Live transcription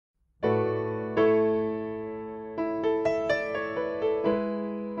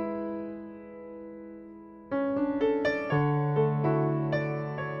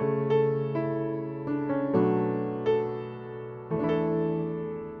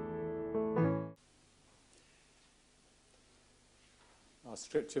Our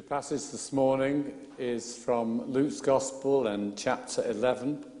scripture passage this morning is from Luke's Gospel and chapter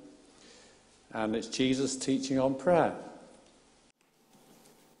 11, and it's Jesus teaching on prayer.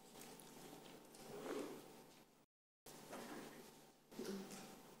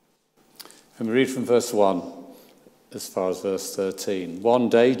 And we read from verse 1 as far as verse 13. One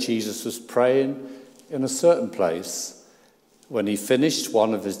day Jesus was praying in a certain place. When he finished,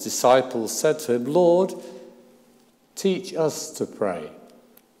 one of his disciples said to him, "Lord, teach us to pray,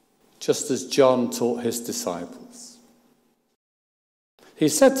 just as John taught his disciples." He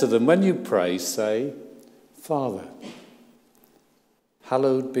said to them, "When you pray, say, 'Father,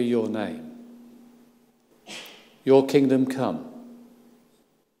 hallowed be your name. Your kingdom come.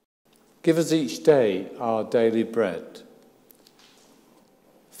 Give us each day our daily bread.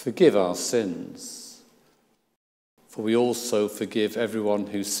 Forgive our sins, for we also forgive everyone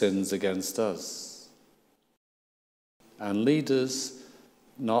who sins against us. And lead us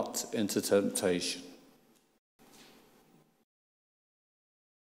not into temptation."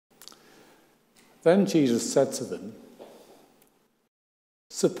 Then Jesus said to them,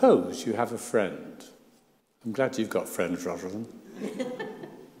 "Suppose you have a friend." I'm glad you've got friends, Rosalind.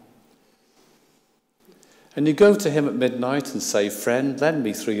 "And you go to him at midnight and say, 'Friend, lend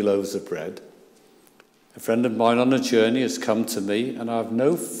me 3 loaves of bread. A friend of mine on a journey has come to me, and I have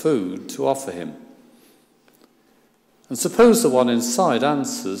no food to offer him.' And suppose the one inside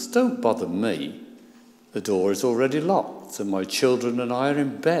answers, 'Don't bother me. The door is already locked, and my children and I are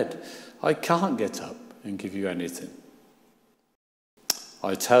in bed. I can't get up and give you anything.'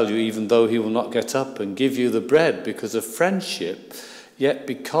 I tell you, even though he will not get up and give you the bread because of friendship, yet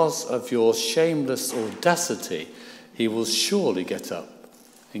because of your shameless audacity, he will surely get up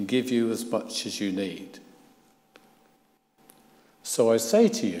and give you as much as you need. So I say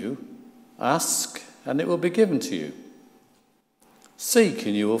to you, ask and it will be given to you. Seek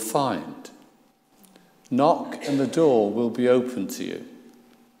and you will find. Knock and the door will be opened to you.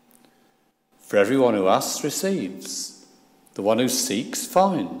 For everyone who asks receives, the one who seeks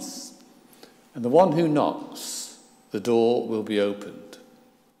finds, and the one who knocks, the door will be opened.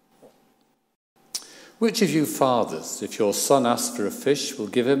 Which of you fathers, if your son asks for a fish, will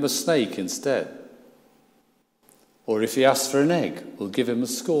give him a snake instead? Or if he asks for an egg, will give him a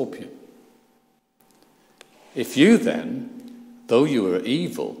scorpion? If you then, though you are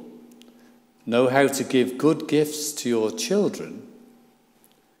evil, know how to give good gifts to your children,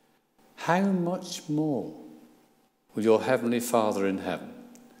 how much more will your heavenly Father in heaven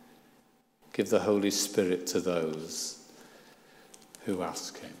give the Holy Spirit to those who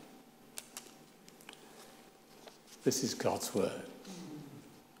ask him?" This is God's word.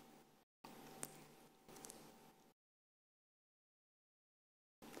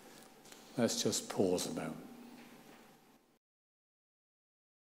 Let's just pause a moment.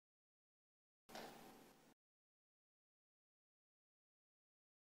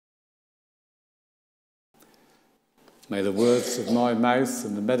 May the words of my mouth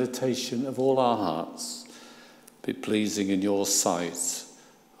and the meditation of all our hearts be pleasing in your sight,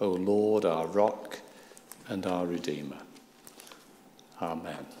 O Lord, our rock and our Redeemer.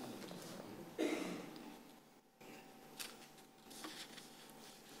 Amen.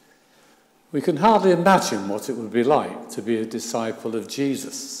 We can hardly imagine what it would be like to be a disciple of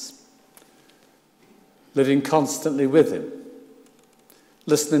Jesus, living constantly with him,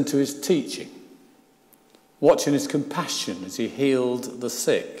 listening to his teaching, watching his compassion as he healed the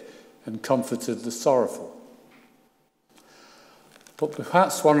sick and comforted the sorrowful. But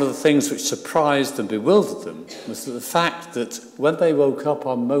perhaps one of the things which surprised and bewildered them was the fact that when they woke up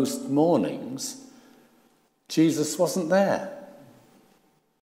on most mornings, Jesus wasn't there.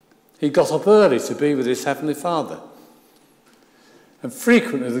 He got up early to be with his Heavenly Father. And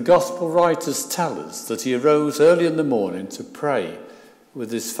frequently the Gospel writers tell us that he arose early in the morning to pray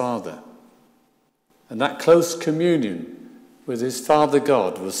with his Father. And that close communion with his Father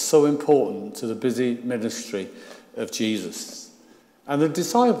God was so important to the busy ministry of Jesus. And the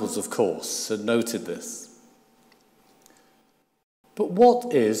disciples, of course, had noted this. But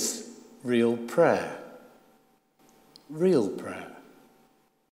what is real prayer? Real prayer.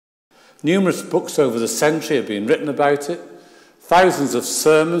 Numerous books over the century have been written about it. Thousands of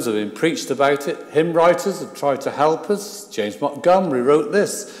sermons have been preached about it. Hymn writers have tried to help us. James Montgomery wrote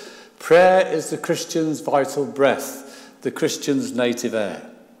this: "Prayer is the Christian's vital breath, the Christian's native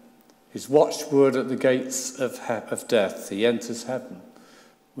air. His watchword at the gates of death, he enters heaven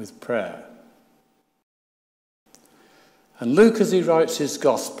with prayer." And Luke, as he writes his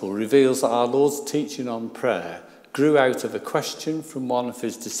gospel, reveals that our Lord's teaching on prayer grew out of a question from one of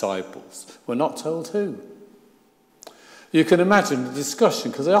his disciples. We're not told who. You can imagine the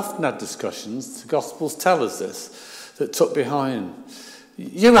discussion, because they often had discussions, the Gospels tell us this, that took behind.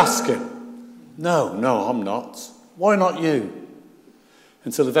 You ask him. No, I'm not. Why not you?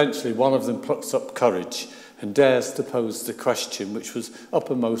 Until eventually one of them plucks up courage and dares to pose the question which was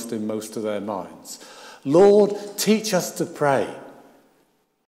uppermost in most of their minds. Lord, teach us to pray.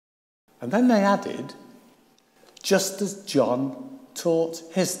 And then they added, just as John taught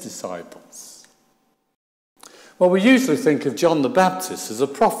his disciples. Well, we usually think of John the Baptist as a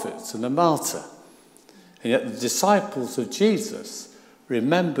prophet and a martyr. And yet the disciples of Jesus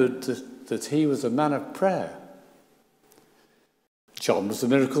remembered that he was a man of prayer. John was a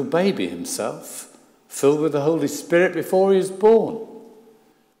miracle baby himself, filled with the Holy Spirit before he was born.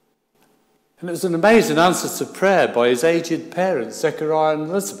 And it was an amazing answer to prayer by his aged parents, Zechariah and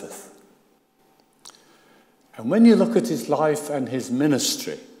Elizabeth. And when you look at his life and his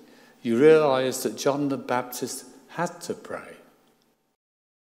ministry, you realise that John the Baptist had to pray.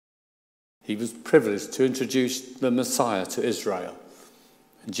 He was privileged to introduce the Messiah to Israel.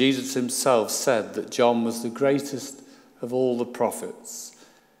 And Jesus himself said that John was the greatest of all the prophets.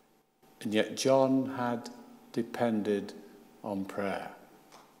 And yet John had depended on prayer.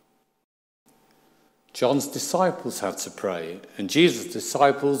 John's disciples had to pray, and Jesus'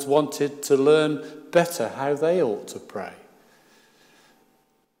 disciples wanted to learn better how they ought to pray.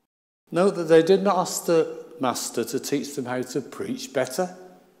 Note that they did not ask the Master to teach them how to preach better.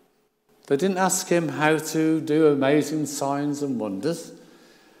 They didn't ask him how to do amazing signs and wonders.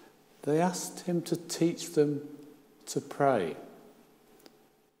 They asked him to teach them to pray.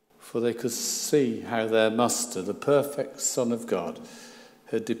 For they could see how their Master, the perfect Son of God,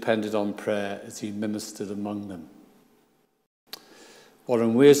 had depended on prayer as he ministered among them.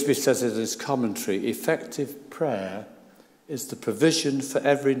 Warren Wiersbe says in his commentary, effective prayer is the provision for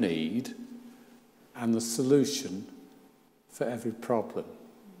every need and the solution for every problem.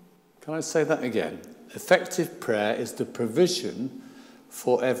 Can I say that again? Effective prayer is the provision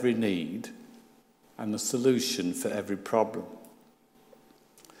for every need and the solution for every problem.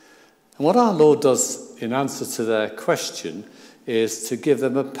 And what our Lord does in answer to their question is to give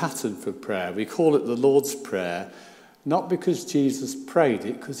them a pattern for prayer. We call it the Lord's Prayer, not because Jesus prayed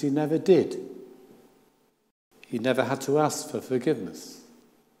it, because he never did. He never had to ask for forgiveness.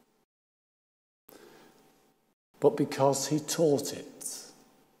 But because he taught it.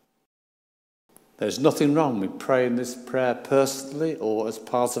 There's nothing wrong with praying this prayer personally or as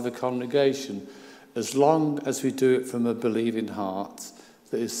part of a congregation, as long as we do it from a believing heart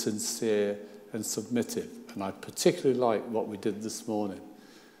that is sincere and submissive. And I particularly like what we did this morning,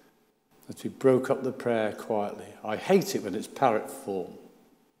 that we broke up the prayer quietly. I hate it when it's parrot form.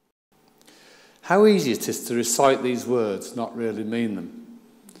 How easy it is to recite these words, not really mean them.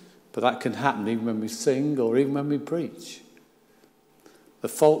 But that can happen even when we sing or even when we preach. The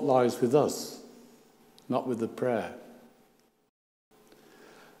fault lies with us, not with the prayer.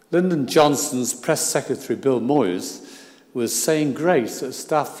 Lyndon Johnson's press secretary, Bill Moyes, was saying grace at a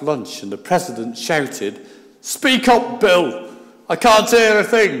staff lunch, and the president shouted, "Speak up, Bill! I can't hear a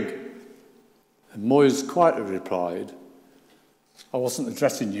thing!" And Moyes quietly replied, "I wasn't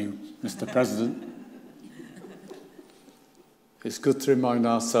addressing you, Mr. President." It's good to remind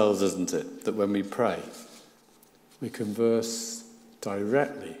ourselves, isn't it, that when we pray, we converse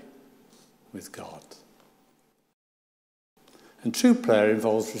directly with God. And true prayer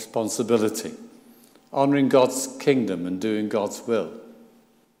involves responsibility, honouring God's kingdom and doing God's will.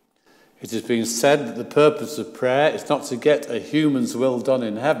 It has been said that the purpose of prayer is not to get a human's will done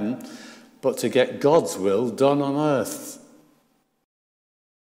in heaven, but to get God's will done on earth.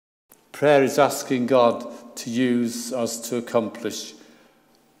 Prayer is asking God to use us to accomplish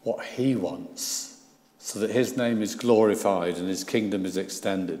what he wants, so that his name is glorified and his kingdom is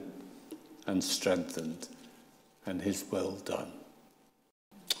extended and strengthened and his will done.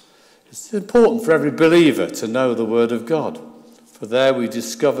 It's important for every believer to know the Word of God, for there we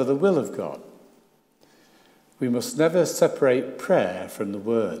discover the will of God. We must never separate prayer from the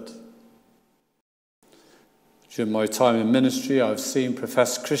Word. During my time in ministry, I've seen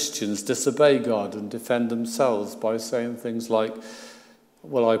professed Christians disobey God and defend themselves by saying things like,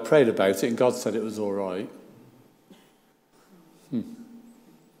 "Well, I prayed about it and God said it was all right."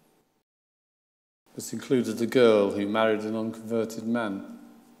 This included a girl who married an unconverted man.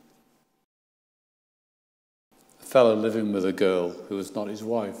 A fellow living with a girl who was not his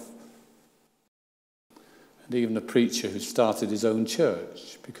wife. And even a preacher who started his own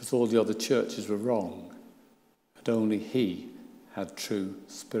church because all the other churches were wrong. And only he had true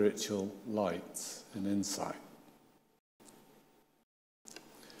spiritual light and insight.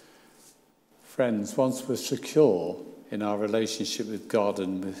 Friends, once we're secure in our relationship with God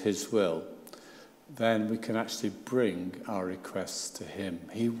and with his will, then we can actually bring our requests to him.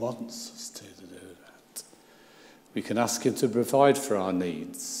 He wants us to do that. We can ask him to provide for our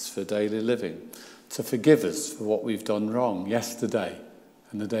needs, for daily living, to forgive us for what we've done wrong yesterday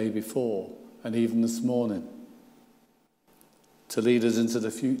and the day before and even this morning, to lead us into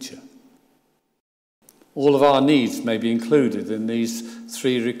the future. All of our needs may be included in these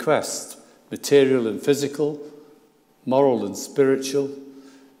 3 requests: material and physical, moral and spiritual,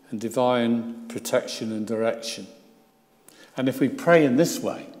 and divine protection and direction. And if we pray in this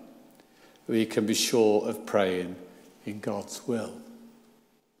way, we can be sure of praying in God's will.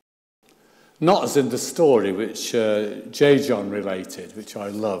 Not as in the story which J. John related, which I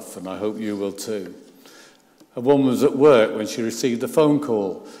love, and I hope you will too. A woman was at work when she received a phone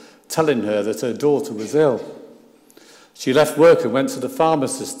call telling her that her daughter was ill. She left work and went to the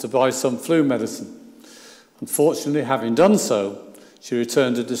pharmacist to buy some flu medicine. Unfortunately, having done so, she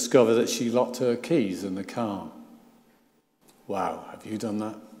returned to discover that she locked her keys in the car. Wow, have you done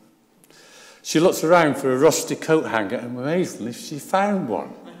that? She looked around for a rusty coat hanger and amazingly she found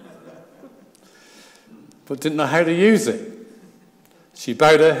one, but didn't know how to use it. She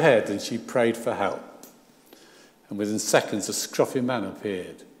bowed her head and she prayed for help. And within seconds, a scruffy man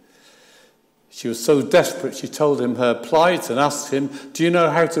appeared. She was so desperate, she told him her plight and asked him, "Do you know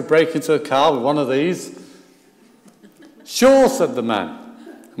how to break into a car with one of these?" "Sure," said the man.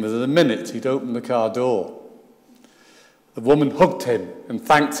 And within a minute, he'd opened the car door. The woman hugged him and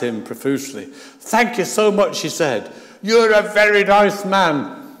thanked him profusely. "Thank you so much," she said. "You're a very nice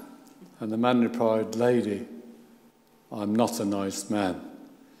man." And the man replied, "Lady, I'm not a nice man.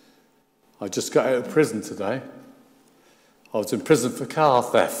 I just got out of prison today. I was in prison for car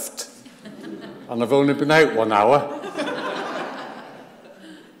theft, and I've only been out 1 hour."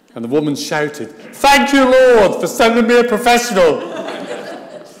 And the woman shouted, "Thank you, Lord, for sending me a professional."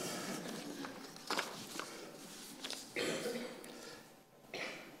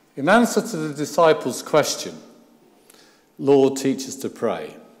 In answer to the disciples' question, "Lord, teach us to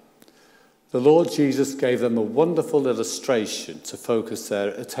pray," the Lord Jesus gave them a wonderful illustration to focus their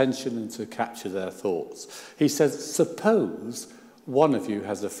attention and to capture their thoughts. He said, "Suppose one of you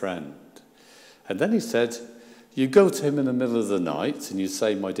has a friend." And then he said, "You go to him in the middle of the night and you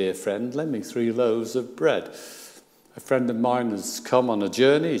say, 'My dear friend, lend me 3 loaves of bread. A friend of mine has come on a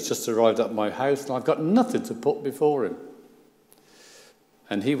journey. He's just arrived at my house and I've got nothing to put before him.'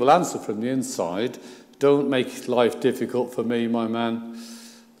 And he will answer from the inside, 'Don't make life difficult for me, my man.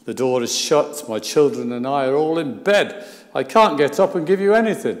 The door is shut. My children and I are all in bed. I can't get up and give you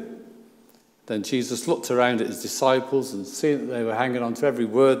anything.' Then Jesus looked around at his disciples and seeing that they were hanging on to every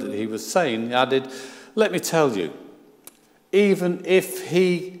word that he was saying, he added, 'Let me tell you, even if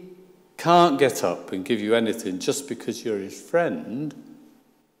he can't get up and give you anything just because you're his friend,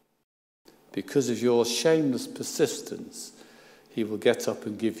 because of your shameless persistence, he will get up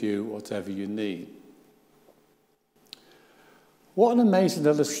and give you whatever you need.'" What an amazing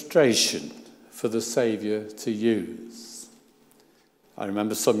illustration for the Saviour to use. I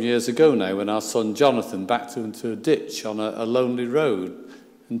remember some years ago now when our son Jonathan backed into a ditch on a lonely road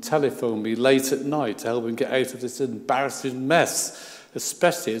and telephoned me late at night to help him get out of this embarrassing mess,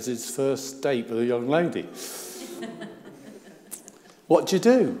 especially as his first date with a young lady. "What do you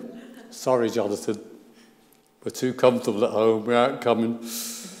do?" "Sorry, Jonathan, we're too comfortable at home, we aren't coming."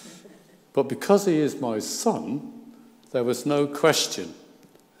 But because he is my son, there was no question,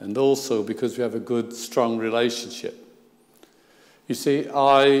 and also because we have a good, strong relationship. You see, there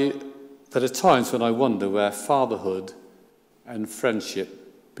are times when I wonder where fatherhood and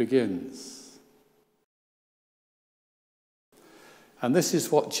friendship begins. And this is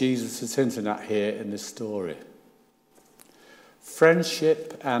what Jesus is hinting at here in this story.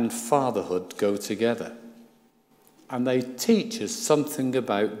 Friendship and fatherhood go together, and they teach us something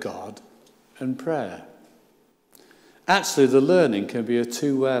about God and prayer. Actually, the learning can be a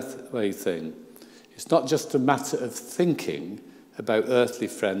two-way thing. It's not just a matter of thinking about earthly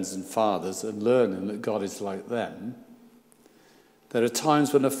friends and fathers and learning that God is like them. There are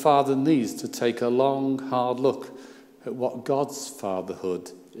times when a father needs to take a long, hard look at what God's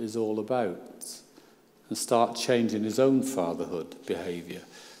fatherhood is all about and start changing his own fatherhood behaviour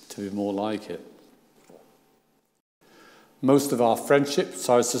to be more like it. Most of our friendships,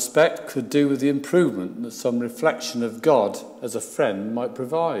 I suspect, could do with the improvement that some reflection of God as a friend might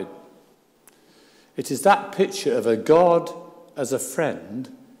provide. It is that picture of a God as a friend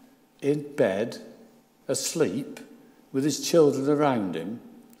in bed, asleep, with his children around him,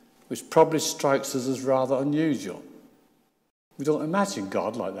 which probably strikes us as rather unusual. We don't imagine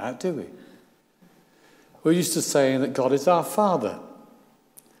God like that, do we? We're used to saying that God is our Father,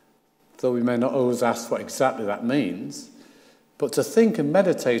 though we may not always ask what exactly that means. But to think and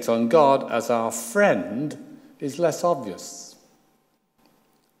meditate on God as our friend is less obvious.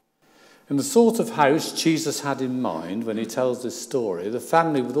 In the sort of house Jesus had in mind when he tells this story, the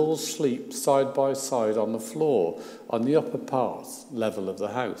family would all sleep side by side on the floor on the upper part level of the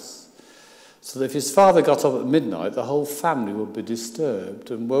house. So that if his father got up at midnight, the whole family would be disturbed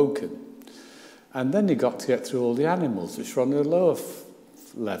and woken. And then he got to get through all the animals, which were on the lower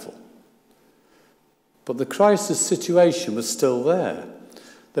level. But the crisis situation was still there.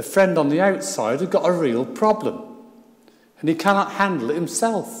 The friend on the outside had got a real problem, and he cannot handle it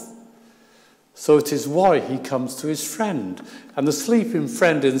himself. So it is why he comes to his friend, and the sleeping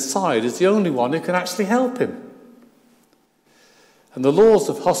friend inside is the only one who can actually help him. And the laws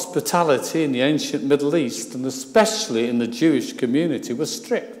of hospitality in the ancient Middle East, and especially in the Jewish community, were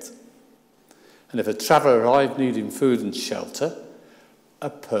strict. And if a traveller arrived needing food and shelter, a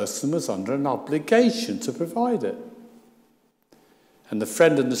person was under an obligation to provide it. And the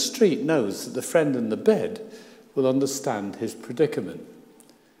friend in the street knows that the friend in the bed will understand his predicament,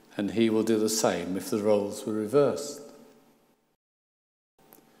 and he will do the same if the roles were reversed.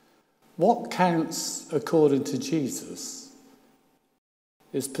 What counts, according to Jesus,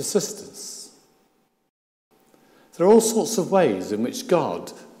 is persistence. There are all sorts of ways in which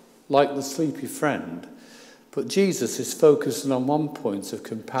God, like the sleepy friend, but Jesus is focusing on one point of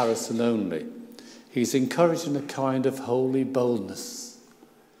comparison only. He's encouraging a kind of holy boldness,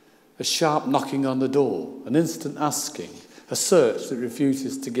 a sharp knocking on the door, an instant asking, a search that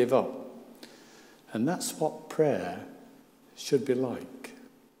refuses to give up. And that's what prayer should be like.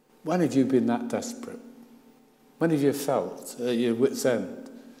 When have you been that desperate? When have you felt at your wit's end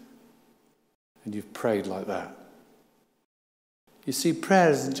and you've prayed like that? You see,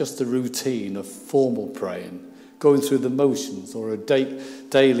 prayer isn't just a routine of formal praying, going through the motions, or a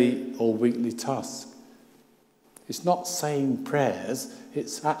daily or weekly task. It's not saying prayers,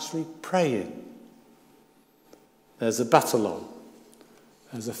 it's actually praying. There's a battle on.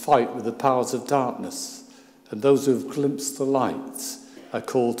 There's a fight with the powers of darkness, and those who have glimpsed the light are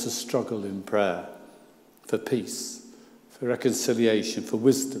called to struggle in prayer for peace, for reconciliation, for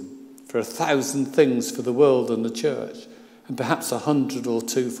wisdom, for 1,000 things for the world and the church, and perhaps 100 or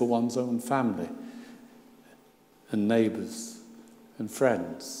 2 for one's own family and neighbours and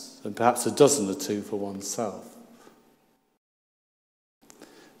friends, and perhaps 12 or 2 for oneself.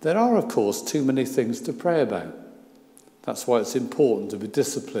 There are, of course, too many things to pray about. That's why it's important to be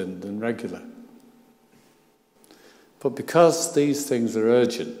disciplined and regular. But because these things are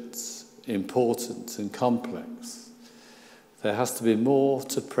urgent, important, and complex, there has to be more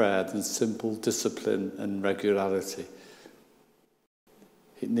to prayer than simple discipline and regularity.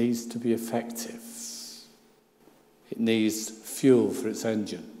 It needs to be effective. It needs fuel for its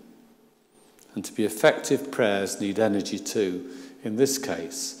engine. And to be effective, prayers need energy too. In this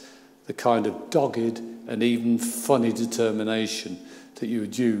case, the kind of dogged and even funny determination that you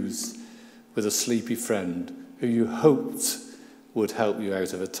would use with a sleepy friend who you hoped would help you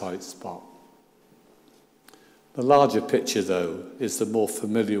out of a tight spot. The larger picture, though, is the more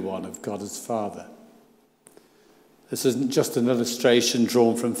familiar one of God as Father. This isn't just an illustration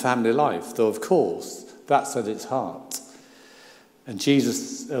drawn from family life, though, of course, that's at its heart. And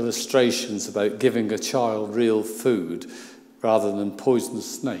Jesus' illustrations about giving a child real food rather than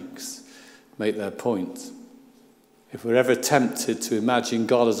poisonous snakes make their point. If we're ever tempted to imagine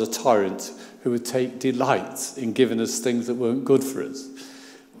God as a tyrant who would take delight in giving us things that weren't good for us,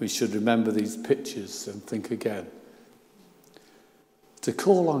 we should remember these pictures and think again. To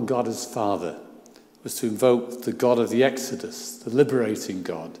call on God as Father was to invoke the God of the Exodus, the liberating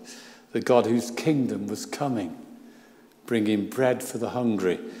God, the God whose kingdom was coming, bringing bread for the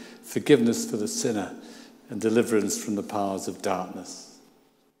hungry, forgiveness for the sinner, and deliverance from the powers of darkness.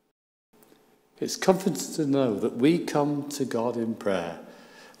 It's comforting to know that we come to God in prayer.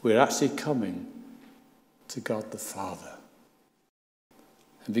 We're actually coming to God the Father.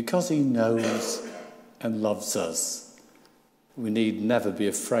 And because he knows and loves us, we need never be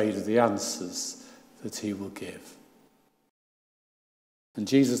afraid of the answers that he will give. And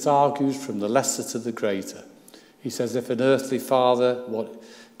Jesus argues from the lesser to the greater. He says, if an earthly father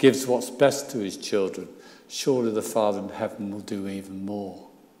gives what's best to his children, surely the Father in heaven will do even more.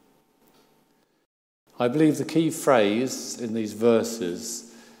 I believe the key phrase in these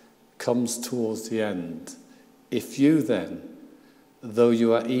verses comes towards the end. If you then, though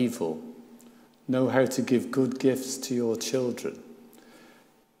you are evil, know how to give good gifts to your children,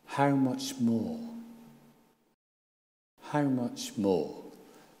 how much more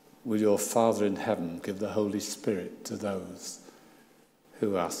will your Father in heaven give the Holy Spirit to those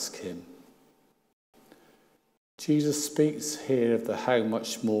who ask him. Jesus speaks here of the how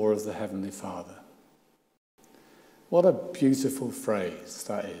much more of the Heavenly Father. What a beautiful phrase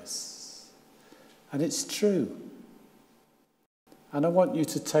that is. And it's true. And I want you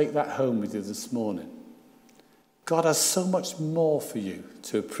to take that home with you this morning. God has so much more for you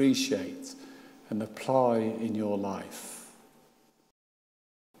to appreciate and apply in your life.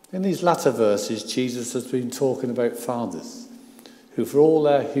 In these latter verses, Jesus has been talking about fathers who, for all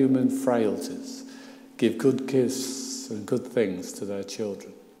their human frailties, give good gifts and good things to their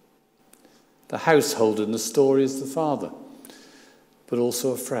children. The household in the story is the father, but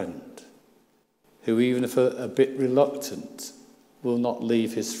also a friend, who, even if a bit reluctant, will not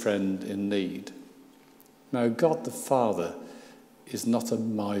leave his friend in need. Now, God the Father is not a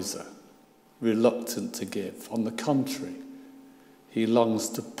miser, reluctant to give. On the contrary, he longs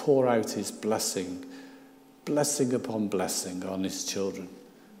to pour out his blessing, blessing upon blessing on his children,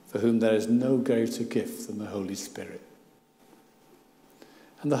 for whom there is no greater gift than the Holy Spirit.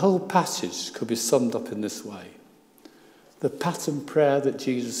 And the whole passage could be summed up in this way. The pattern prayer that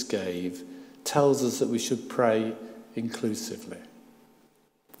Jesus gave tells us that we should pray inclusively.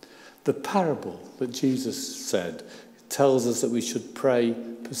 The parable that Jesus said tells us that we should pray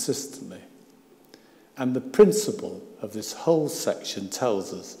persistently. And the principle of this whole section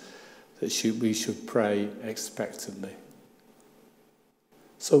tells us that we should pray expectantly.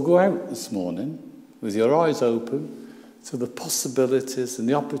 So go out this morning with your eyes open to the possibilities and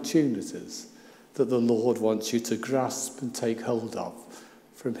the opportunities that the Lord wants you to grasp and take hold of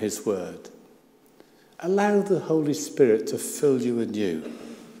from his word. Allow the Holy Spirit to fill you anew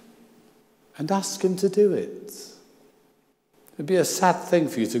and ask him to do it. It'd be a sad thing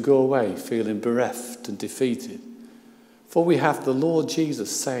for you to go away feeling bereft and defeated. For we have the Lord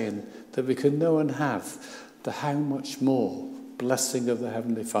Jesus saying that we can know and have the how much more blessing of the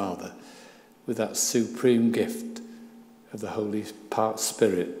Heavenly Father with that supreme gift of the Holy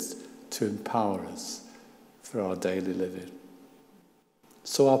Spirit to empower us for our daily living.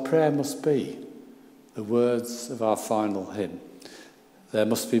 So our prayer must be the words of our final hymn. There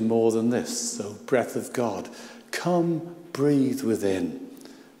must be more than this, O breath of God, come breathe within.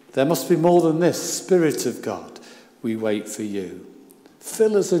 There must be more than this, Spirit of God, we wait for you.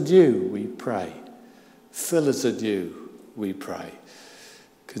 Fill us anew, we pray. Fill us anew, we pray.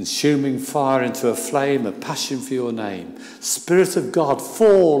 Consuming fire into a flame, a passion for your name. Spirit of God,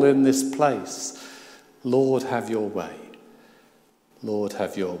 fall in this place. Lord, have your way. Lord,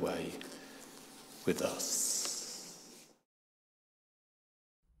 have your way with us.